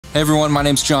Hey everyone, my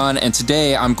name's John, and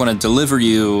today I'm going to deliver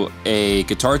you a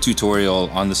guitar tutorial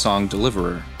on the song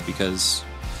Deliverer, because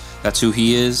that's who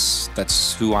he is,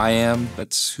 that's who I am,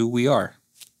 that's who we are.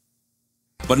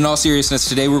 But in all seriousness,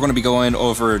 today we're going to be going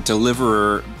over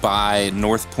Deliverer by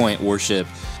North Point Worship.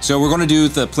 So we're going to do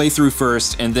the playthrough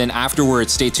first, and then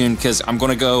afterwards, stay tuned, because I'm going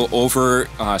to go over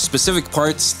specific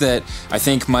parts that I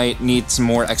think might need some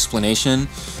more explanation.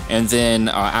 And then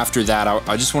after that,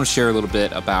 I just want to share a little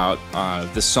bit about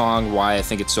this song, why I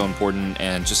think it's so important,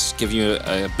 and just give you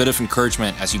a bit of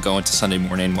encouragement as you go into Sunday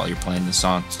morning while you're playing this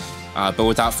song. But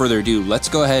without further ado, let's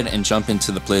go ahead and jump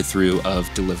into the playthrough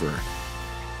of Deliverer.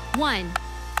 1,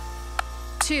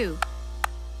 2,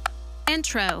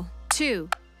 intro, 2,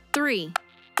 3,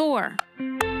 4.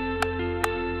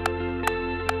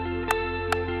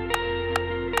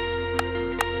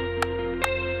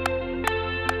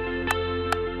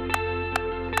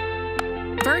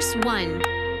 Verse 1.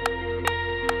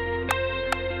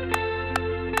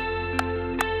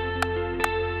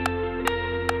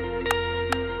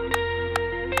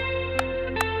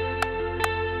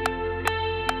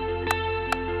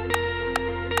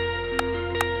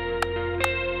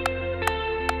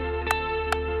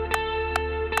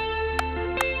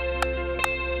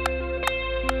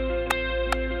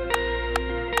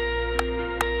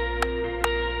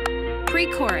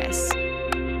 Pre-chorus.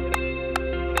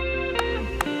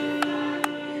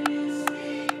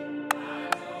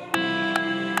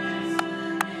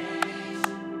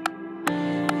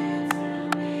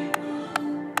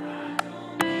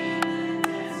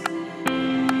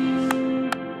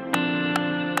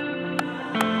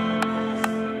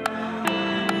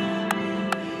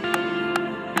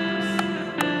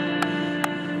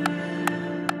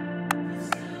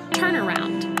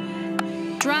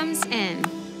 Turnaround. Drums in.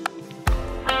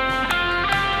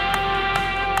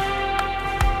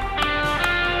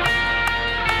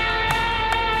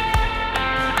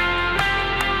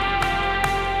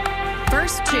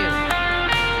 Verse 2.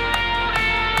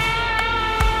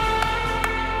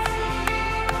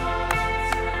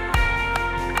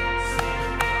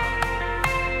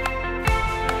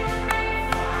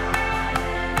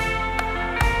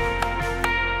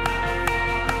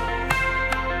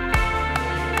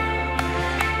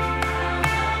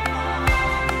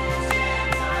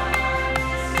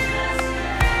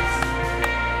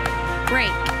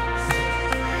 Break.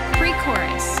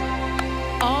 Pre-chorus.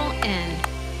 All in.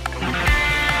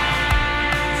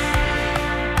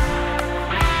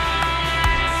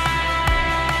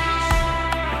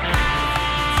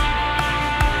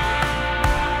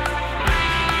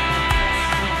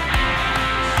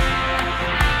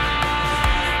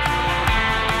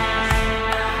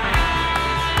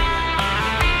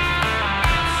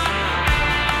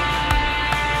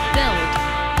 Build.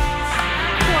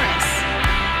 Chorus.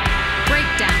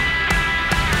 Breakdown.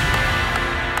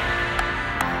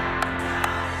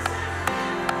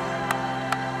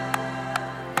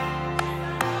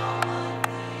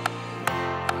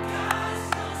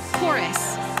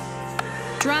 Chorus.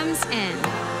 Drums in.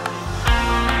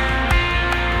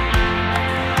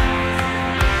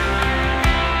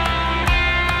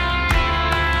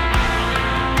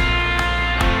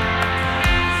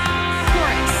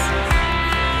 Chorus.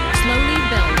 Slowly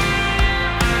build.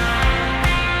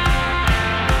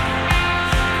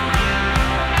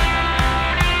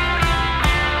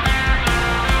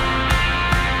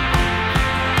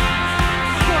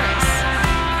 Chorus.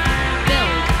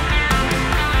 Build.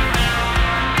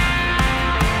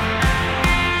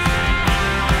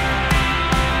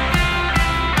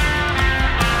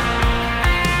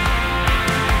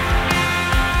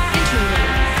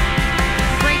 Interlude.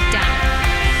 Breakdown.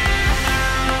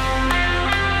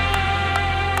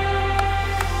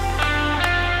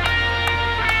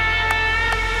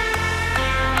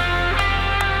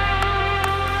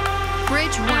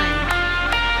 Bridge 1.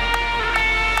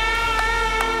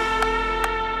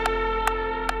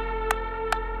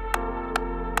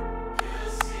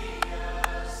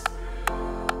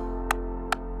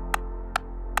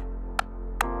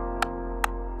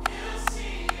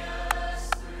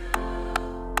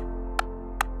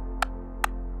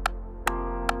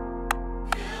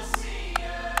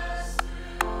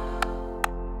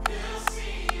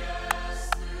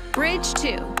 Bridge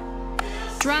 2.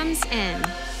 Drums in.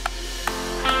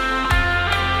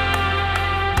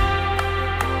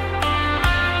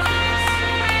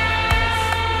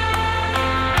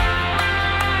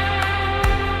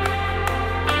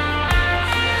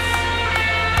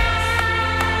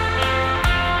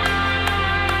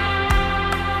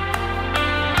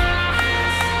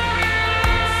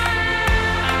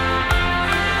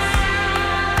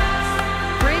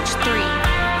 Bridge 3.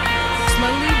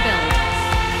 Slowly build.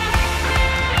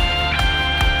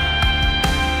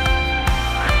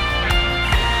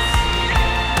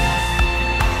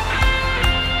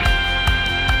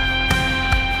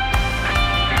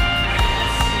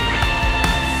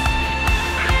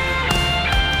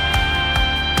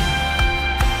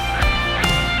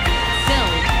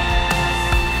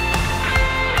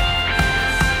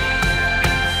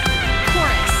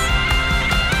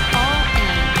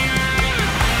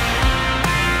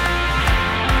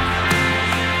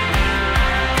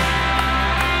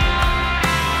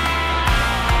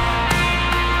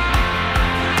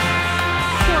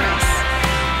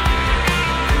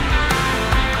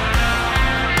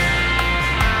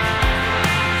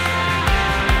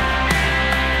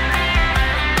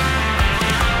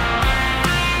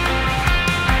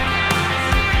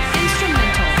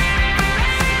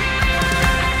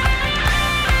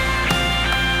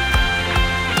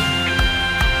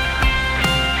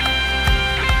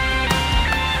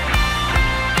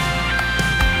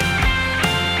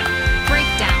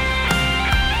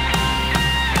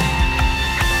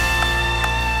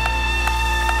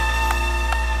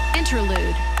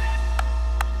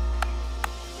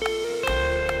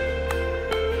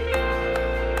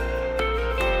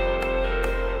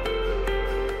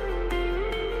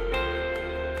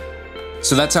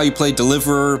 So that's how you play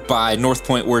Deliverer by North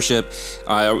Point Worship.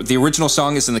 The original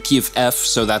song is in the key of F,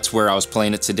 so that's where I was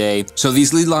playing it today. So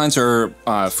these lead lines are,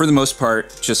 for the most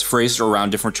part, just phrased around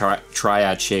different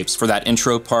triad shapes for that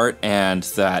intro part and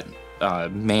that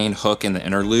main hook in the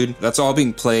interlude. That's all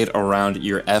being played around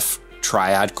your F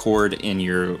triad chord in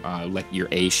your like your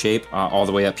A shape, all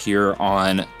the way up here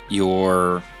on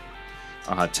your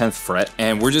 10th fret.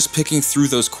 And we're just picking through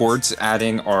those chords,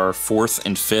 adding our 4th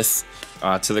and 5th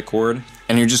to the chord.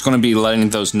 And you're just going to be letting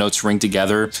those notes ring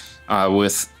together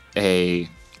with a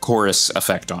chorus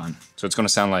effect on. So it's going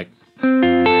to sound like.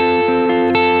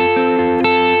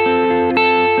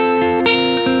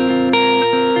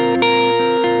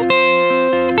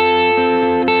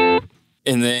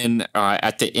 And then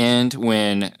at the end,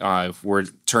 when we're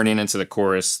turning into the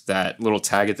chorus, that little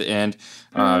tag at the end,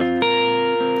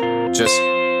 just,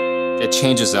 it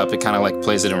changes up. It kind of like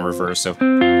plays it in reverse. So.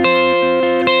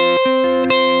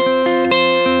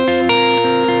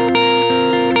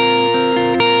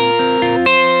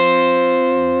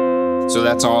 So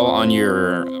that's all on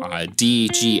your D,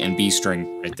 G, and B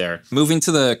string right there. Moving to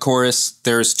the chorus,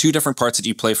 there's 2 different parts that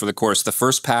you play for the chorus. The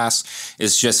first pass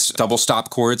is just double stop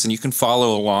chords, and you can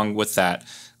follow along with that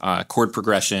chord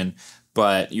progression,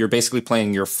 but you're basically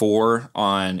playing your 4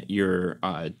 on your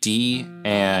D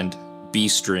and B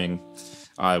string,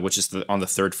 which is on the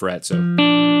 3rd fret. So,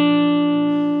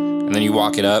 and then you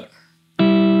walk it up,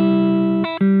 and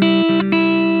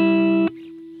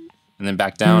then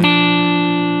back down.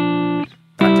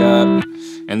 Back up,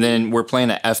 and then we're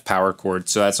playing an F power chord,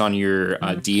 so that's on your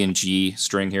D and G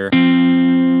string here,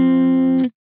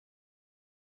 and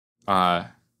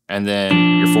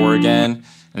then your 4 again,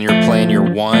 and you're playing your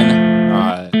 1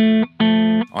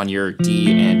 on your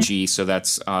D and G, so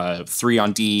that's 3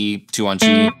 on D, 2 on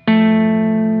G,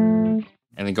 and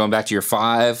then going back to your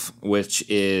 5, which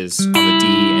is on the D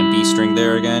and B string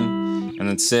there again, and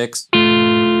then 6.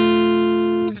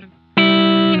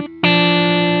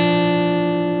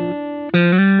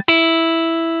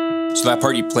 So that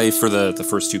part you play for the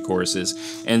first 2 choruses.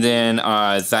 And then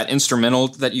that instrumental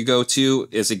that you go to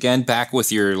is again back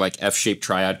with your like F-shaped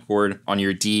triad chord on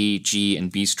your D, G,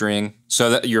 and B string.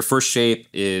 So that your first shape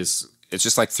is, it's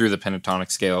just like through the pentatonic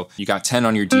scale. You got 10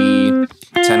 on your D,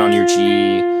 10 on your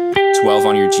G, 12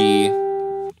 on your G,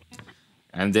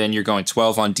 and then you're going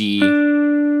 12 on D,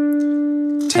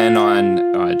 10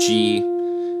 on G,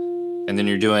 and then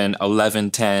you're doing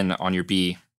 11, 10 on your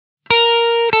B.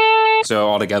 So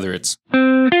altogether it's.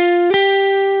 And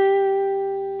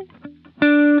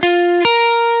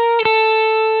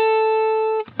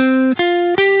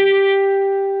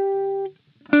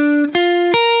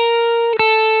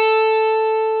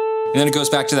then it goes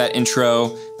back to that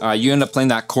intro. You end up playing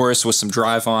that chorus with some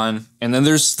drive on. And then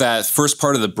there's that first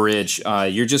part of the bridge.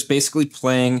 You're just basically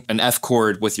playing an F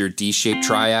chord with your D-shaped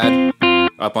triad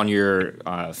up on your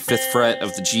 5th fret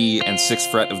of the G and 6th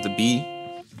fret of the B.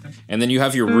 And then you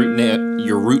have your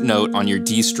root note on your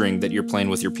D string that you're playing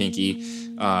with your pinky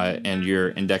and your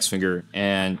index finger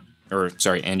and your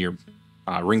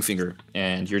ring finger.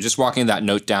 And you're just walking that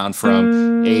note down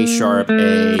from A sharp,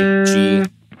 A, G.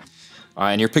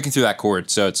 And you're picking through that chord,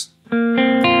 so it's. You're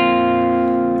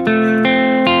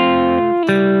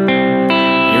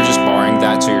just barring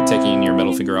that, so you're taking your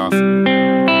middle finger off. And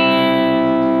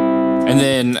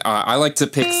then I like to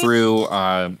pick through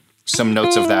some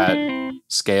notes of that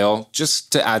scale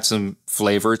just to add some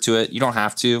flavor to it. You don't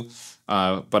have to,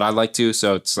 but I like to,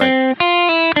 so it's like.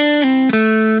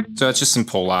 So it's just some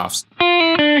pull-offs.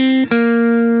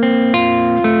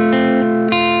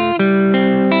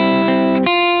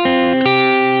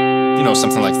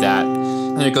 Something like that.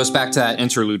 And it goes back to that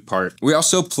interlude part. We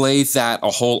also play that a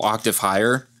whole octave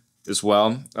higher as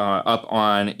well, up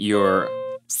on your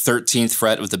 13th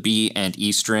fret of the B and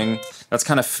E string. That's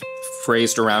kind of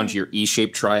phrased around your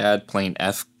E-shaped triad, playing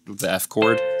F, the F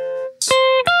chord.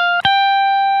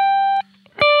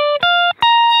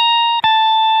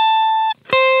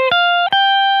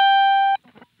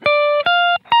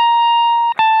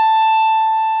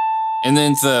 And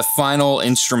then the final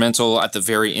instrumental at the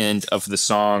very end of the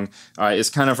song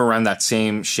is kind of around that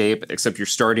same shape, except you're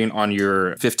starting on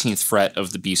your 15th fret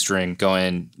of the B string,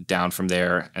 going down from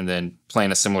there, and then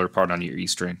playing a similar part on your E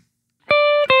string.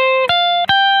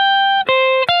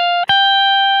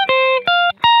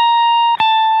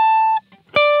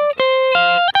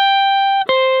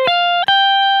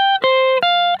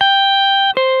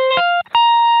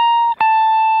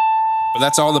 But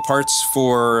that's all the parts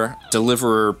for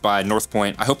Deliverer by North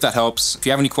Point. I hope that helps. If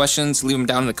you have any questions, leave them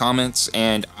down in the comments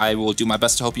and I will do my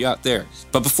best to help you out there.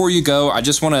 But before you go, I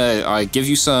just want to give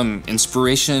you some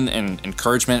inspiration and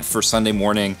encouragement for Sunday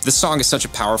morning. This song is such a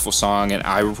powerful song, and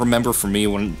I remember for me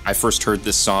when I first heard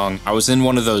this song, I was in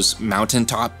one of those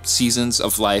mountaintop seasons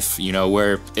of life, you know,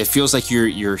 where it feels like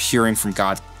you're hearing from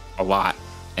God a lot,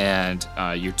 and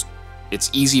it's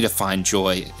easy to find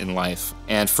joy in life.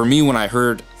 And for me, when I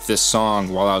heard this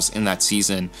song while I was in that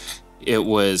season, it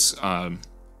was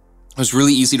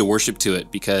really easy to worship to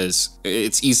it, because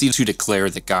it's easy to declare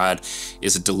that God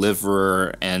is a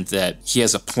deliverer and that he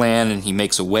has a plan and he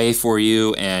makes a way for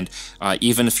you. And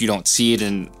even if you don't see it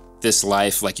in this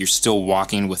life, like, you're still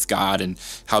walking with God, and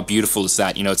how beautiful is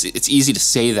that? You know, it's easy to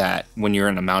say that when you're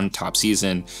in a mountaintop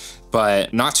season.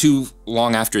 But not too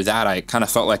long after that, I kind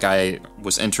of felt like I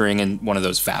was entering in one of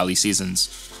those valley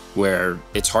seasons where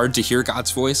it's hard to hear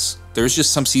God's voice. There's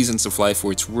just some seasons of life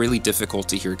where it's really difficult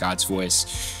to hear God's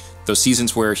voice. Those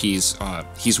seasons where he's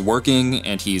working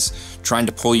and he's trying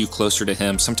to pull you closer to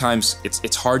him. Sometimes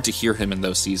it's hard to hear him in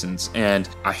those seasons. And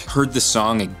I heard this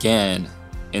song again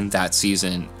in that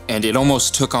season, and it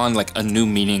almost took on like a new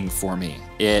meaning for me.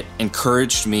 It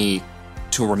encouraged me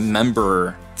to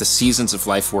remember the seasons of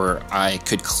life where I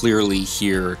could clearly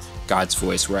hear God's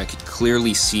voice, where I could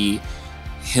clearly see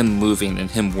him moving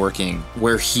and him working,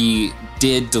 where he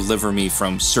did deliver me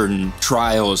from certain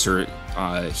trials, or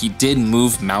he did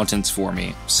move mountains for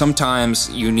me.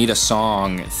 Sometimes you need a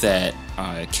song that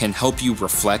can help you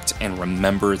reflect and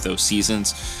remember those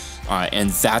seasons. And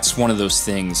that's one of those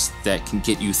things that can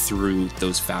get you through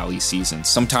those valley seasons.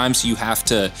 Sometimes you have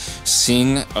to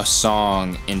sing a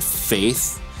song in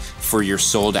faith for your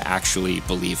soul to actually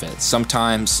believe it.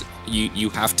 Sometimes you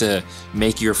have to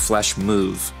make your flesh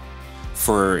move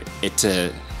for it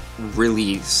to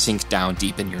really sink down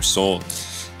deep in your soul.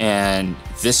 And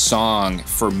this song,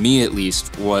 for me at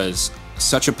least, was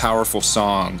such a powerful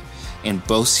song in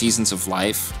both seasons of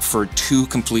life for two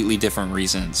completely different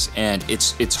reasons. And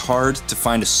it's hard to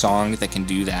find a song that can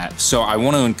do that. So I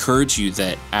want to encourage you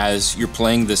that as you're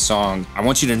playing this song, I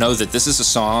want you to know that this is a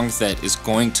song that is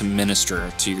going to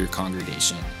minister to your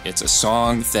congregation. It's a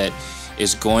song that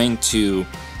is going to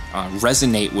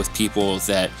resonate with people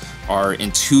that are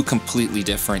in two completely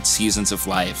different seasons of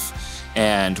life.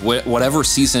 And whatever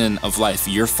season of life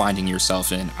you're finding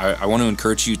yourself in, I want to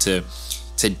encourage you to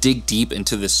dig deep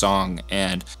into this song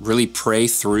and really pray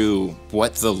through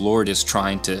what the Lord is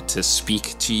trying to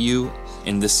speak to you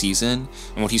in this season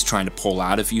and what he's trying to pull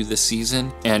out of you this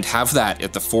season, and have that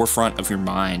at the forefront of your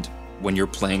mind when you're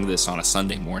playing this on a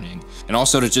Sunday morning. And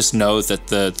also to just know that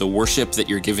the worship that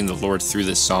you're giving the Lord through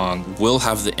this song will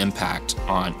have the impact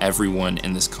on everyone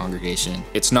in this congregation.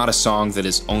 It's not a song that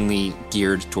is only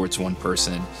geared towards one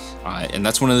person. And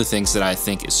that's one of the things that I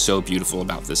think is so beautiful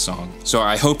about this song. So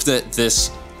I hope that this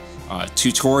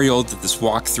tutorial, that this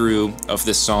walkthrough of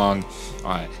this song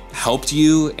helped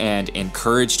you and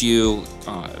encouraged you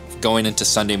going into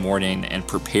Sunday morning and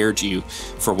prepared you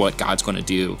for what God's going to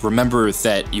do. Remember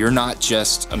that you're not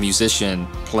just a musician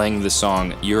playing the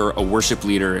song, you're a worship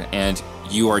leader, and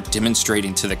you are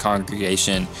demonstrating to the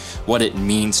congregation what it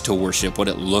means to worship, what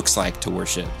it looks like to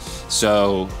worship.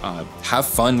 So have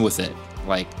fun with it.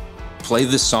 Like, play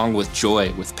this song with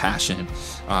joy, with passion.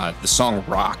 The song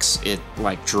rocks. It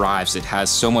like drives. It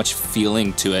has so much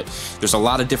feeling to it. There's a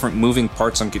lot of different moving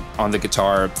parts on the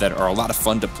guitar that are a lot of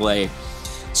fun to play.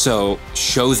 So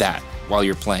show that while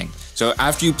you're playing. So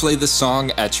after you play this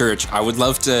song at church, I would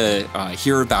love to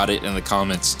hear about it in the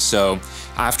comments. So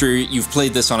after you've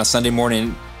played this on a Sunday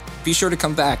morning, be sure to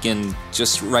come back and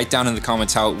just write down in the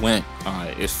comments how it went,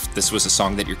 if this was a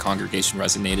song that your congregation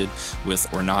resonated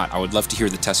with or not. I would love to hear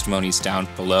the testimonies down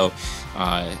below,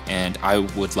 and I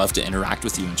would love to interact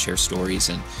with you and share stories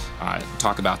and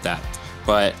talk about that.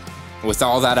 But with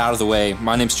all that out of the way,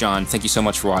 my name's John. Thank you so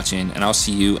much for watching, and I'll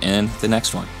see you in the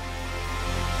next one.